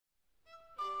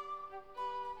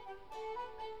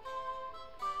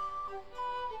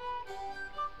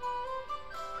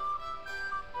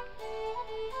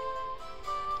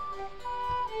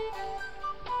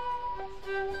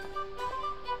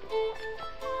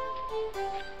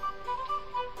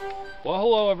Well,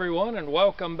 hello everyone, and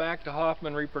welcome back to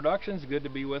Hoffman Reproductions. Good to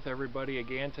be with everybody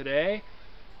again today.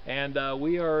 And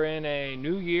we are in a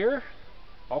new year.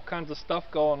 All kinds of stuff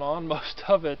going on. Most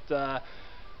of it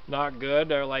not good.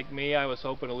 Like me, I was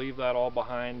hoping to leave that all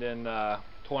behind in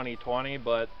 2020,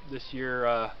 but this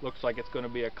year looks like it's going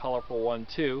to be a colorful one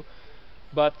too.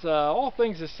 But all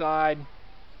things aside,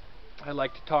 I'd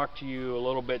like to talk to you a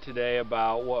little bit today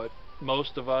about what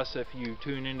most of us, if you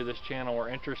tune into this channel, are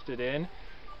interested in.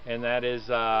 And that is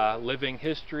living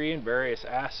history and various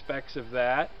aspects of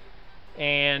that.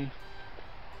 And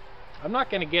I'm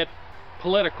not going to get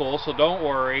political, so don't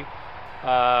worry.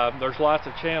 There's lots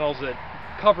of channels that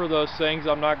cover those things.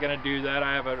 I'm not going to do that.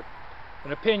 I have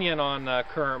an opinion on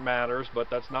current matters,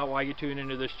 but that's not why you tune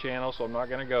into this channel, so I'm not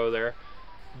going to go there.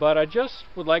 But I just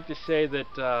would like to say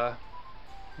that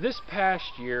this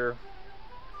past year,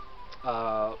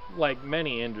 like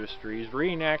many industries,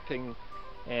 reenacting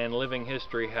and living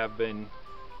history have been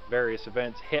various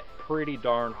events hit pretty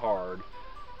darn hard.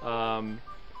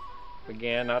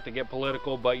 Again, not to get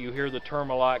political, but you hear the term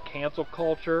a lot, cancel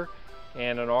culture,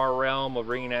 and in our realm of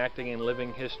reenacting and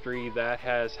living history, that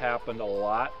has happened a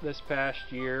lot this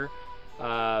past year.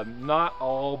 Not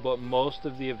all, but most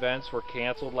of the events were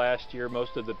canceled last year,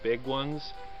 most of the big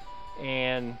ones,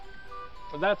 and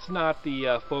that's not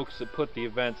the folks that put the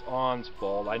events on's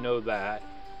fault. I know that.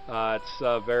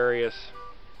 It's various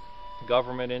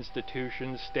government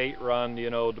institutions, state-run,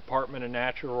 Department of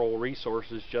Natural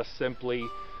Resources just simply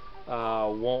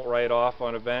won't write off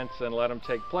on events and let them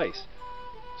take place.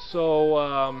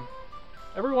 So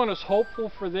everyone is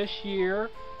hopeful for this year.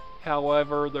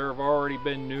 However, there have already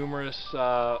been numerous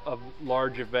of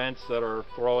large events that are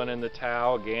throwing in the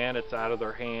towel. Again, it's out of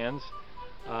their hands.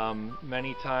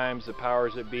 Many times the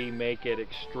powers that be make it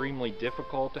extremely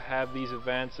difficult to have these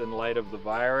events in light of the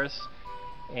virus.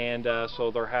 And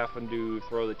so they're having to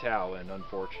throw the towel in,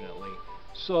 unfortunately.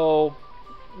 So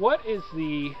what is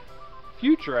the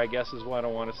future, I guess is what I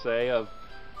want to say, of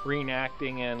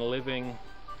reenacting and living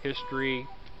history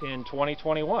in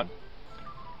 2021?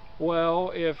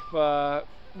 Well, if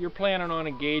you're planning on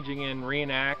engaging in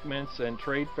reenactments and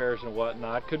trade fairs and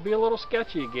whatnot, could be a little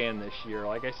sketchy again this year.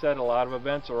 Like I said, a lot of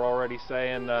events are already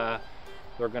saying they're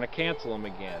going to cancel them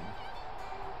again.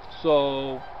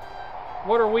 So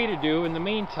what are we to do in the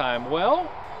meantime? Well,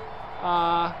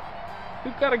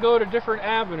 we've got to go to different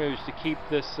avenues to keep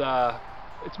this.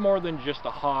 It's more than just a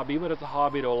hobby, but it's a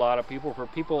hobby to a lot of people. For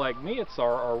people like me, it's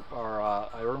I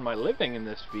earn my living in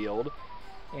this field.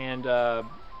 And the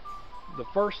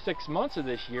first 6 months of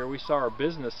this year, we saw our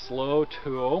business slow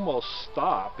to almost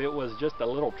stop. It was just a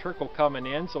little trickle coming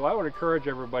in. So I would encourage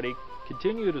everybody,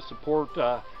 continue to support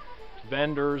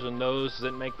vendors and those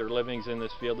that make their livings in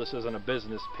this field. This isn't a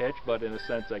business pitch, but in a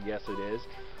sense I guess it is.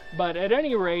 But at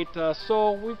any rate,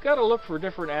 so we've got to look for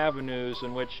different avenues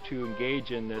in which to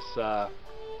engage in this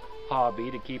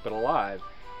hobby to keep it alive.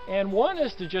 And one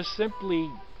is to just simply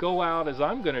go out, as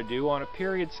I'm going to do, on a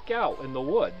period scout in the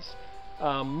woods.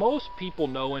 Most people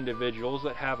know individuals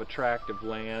that have a tract of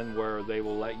land where they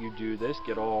will let you do this,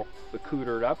 get all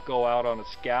accoutered up, go out on a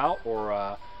scout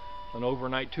or an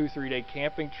overnight 2-3 day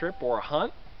camping trip or a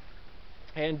hunt.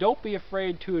 And don't be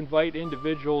afraid to invite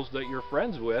individuals that you're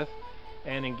friends with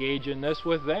and engage in this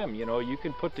with them. You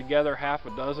can put together half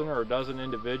a dozen or a dozen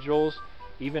individuals,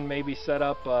 even maybe set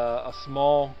up a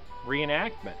small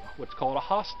reenactment, what's called a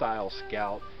hostile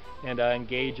scout, and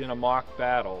engage in a mock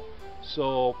battle.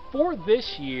 So for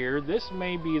this year, this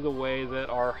may be the way that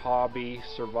our hobby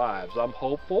survives. I'm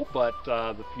hopeful, but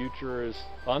the future is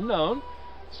unknown.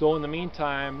 So in the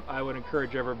meantime, I would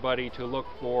encourage everybody to look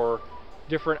for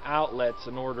different outlets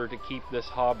in order to keep this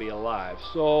hobby alive.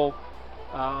 So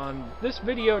on this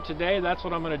video today, that's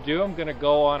what I'm going to do. I'm going to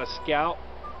go on a scout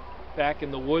back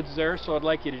in the woods there. So I'd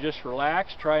like you to just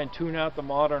relax, try and tune out the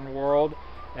modern world,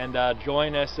 and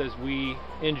join us as we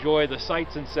enjoy the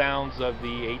sights and sounds of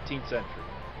the 18th century.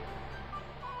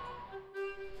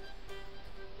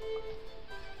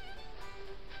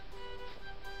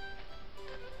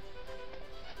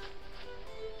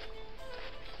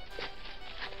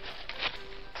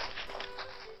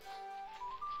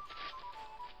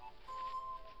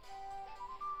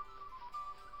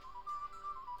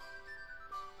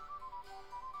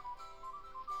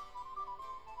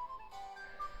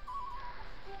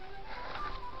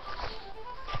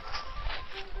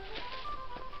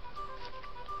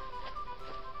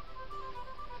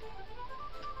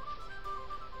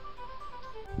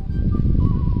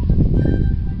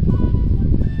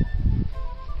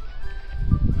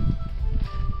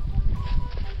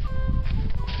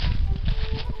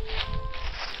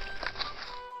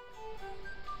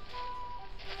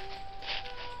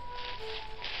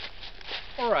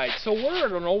 Alright, so we're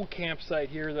at an old campsite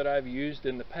here that I've used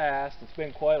in the past. It's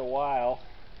been quite a while.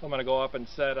 I'm going to go up and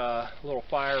set a little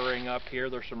fire ring up here.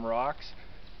 There's some rocks.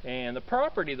 And the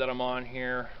property that I'm on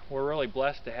here, we're really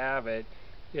blessed to have it.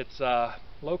 It's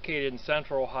located in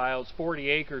central Ohio. It's 40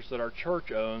 acres that our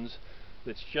church owns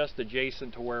that's just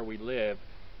adjacent to where we live.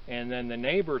 And then the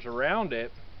neighbors around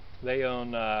it, they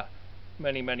own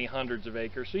many, many hundreds of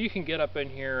acres. So you can get up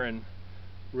in here and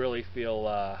really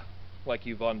feel like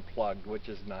you've unplugged, which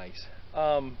is nice.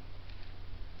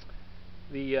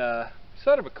 The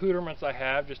set of accoutrements I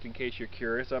have, just in case you're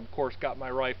curious, I've of course got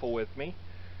my rifle with me.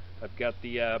 I've got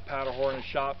the powder horn and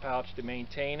shot pouch to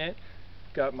maintain it.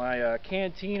 Got my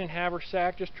canteen and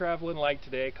haversack, just traveling light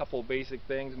today. A couple of basic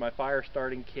things. My fire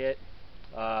starting kit.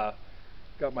 Got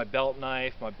my belt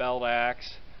knife, my belt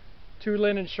axe. 2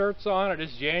 linen shirts on. It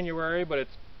is January, but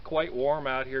it's quite warm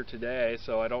out here today,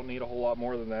 so I don't need a whole lot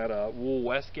more than that. Wool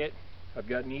waistcoat. I've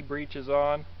got knee breeches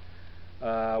on.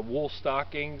 Wool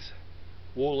stockings,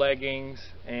 wool leggings,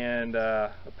 and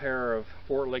a pair of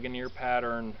Fort Ligonier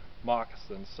pattern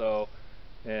moccasins. So,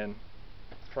 and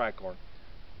tricorn.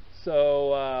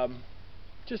 So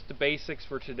just the basics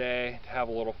for today to have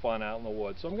a little fun out in the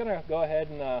woods. So I'm going to go ahead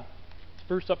and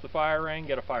spruce up the fire ring,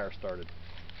 get a fire started.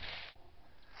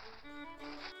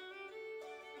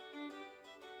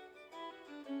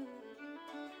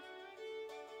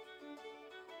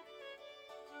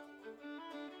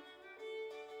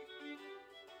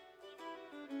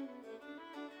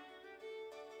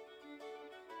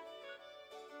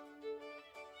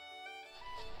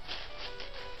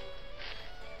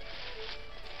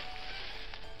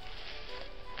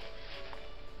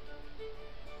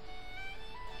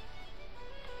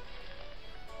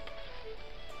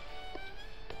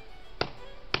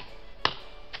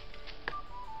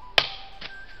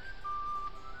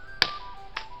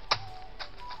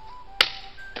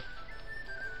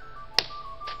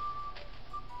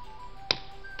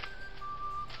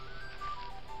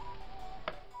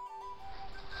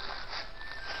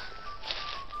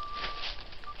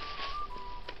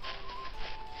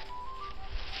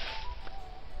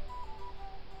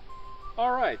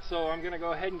 Alright, so I'm going to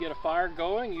go ahead and get a fire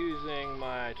going using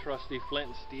my trusty flint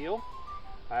and steel.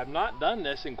 I have not done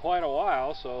this in quite a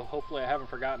while, so hopefully I haven't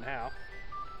forgotten how.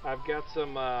 I've got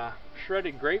some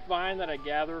shredded grapevine that I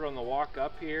gathered on the walk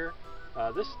up here.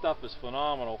 This stuff is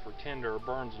phenomenal for tinder. It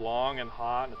burns long and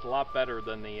hot, and it's a lot better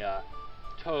than the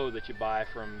tow that you buy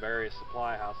from various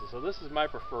supply houses. So this is my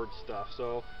preferred stuff.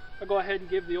 So I'll go ahead and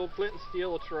give the old flint and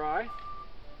steel a try.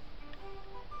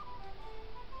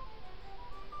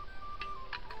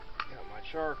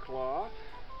 Char cloth,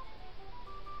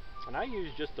 and I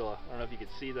use just a, I don't know if you can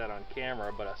see that on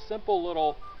camera, but a simple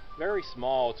little, very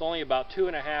small, it's only about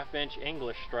 2.5 inch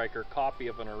English striker copy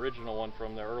of an original one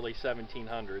from the early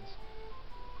 1700s.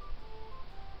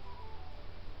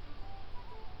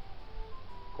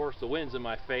 Of course the wind's in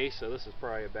my face, so this is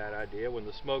probably a bad idea when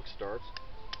the smoke starts.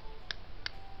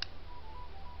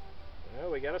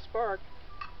 Well, we got a spark.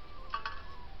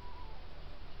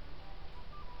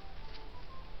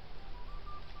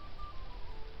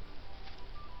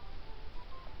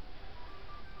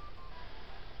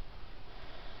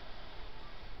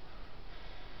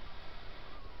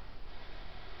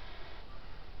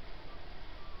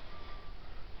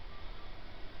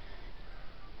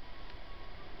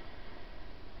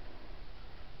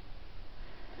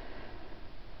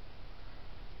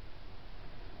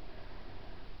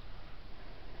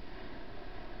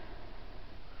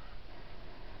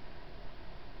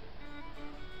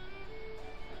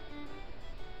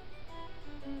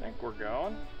 I think we're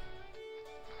going.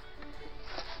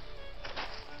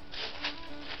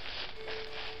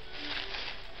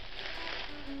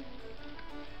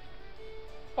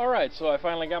 Alright, so I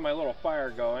finally got my little fire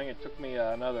going. It took me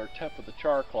another tip with the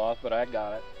char cloth, but I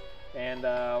got it. And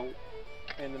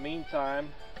in the meantime,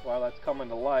 while that's coming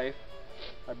to life,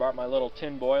 I brought my little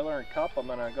tin boiler and cup. I'm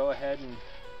going to go ahead and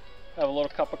have a little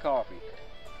cup of coffee.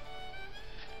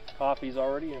 Coffee's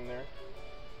already in there.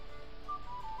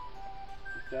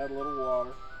 Just add a little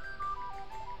water.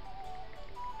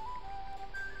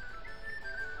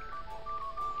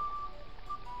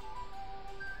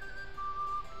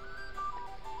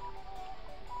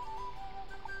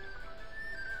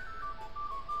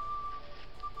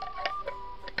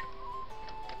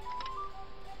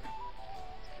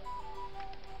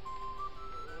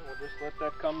 Just let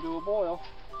that come to a boil.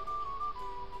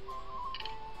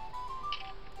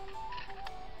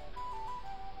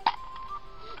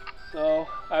 So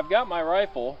I've got my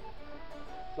rifle,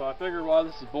 so I figured while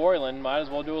this is boiling, might as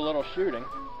well do a little shooting.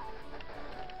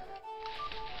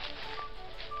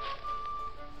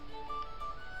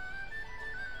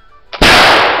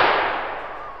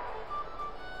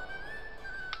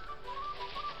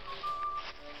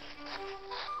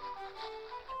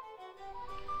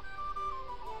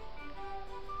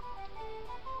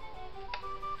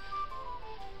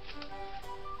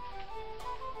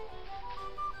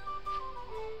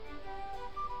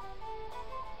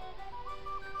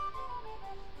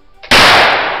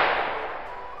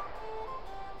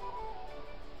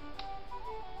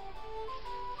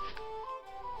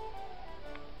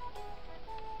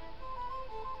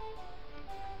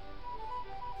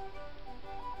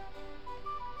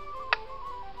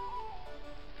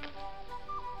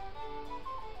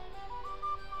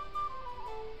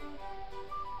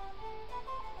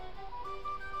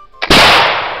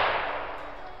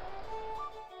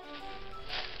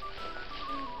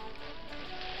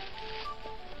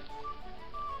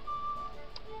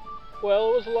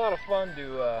 Well, it was a lot of fun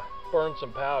to burn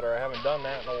some powder. I haven't done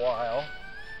that in a while.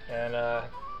 And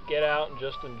get out and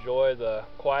just enjoy the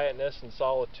quietness and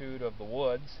solitude of the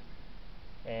woods.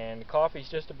 And the coffee's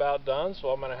just about done, so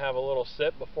I'm going to have a little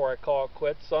sip before I call it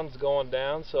quits. Sun's going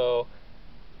down, so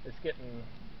it's getting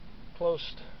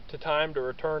close to time to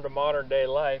return to modern day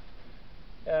life.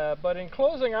 But in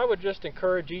closing, I would just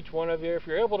encourage each one of you, if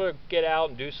you're able to get out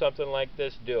and do something like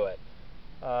this, do it.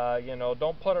 You know,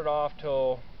 don't put it off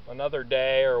till another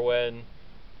day or when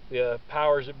the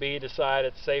powers that be decide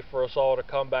it's safe for us all to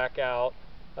come back out.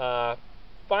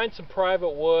 Find some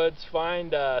private woods,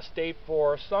 find a state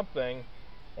forest, something,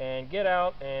 and get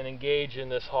out and engage in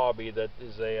this hobby that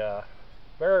is a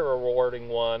very rewarding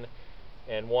one,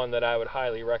 and one that I would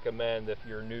highly recommend if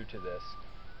you're new to this.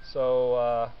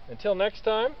 So until next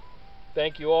time,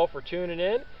 thank you all for tuning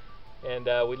in, and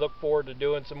we look forward to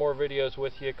doing some more videos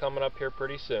with you coming up here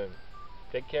pretty soon.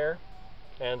 Take care,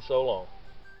 and so long.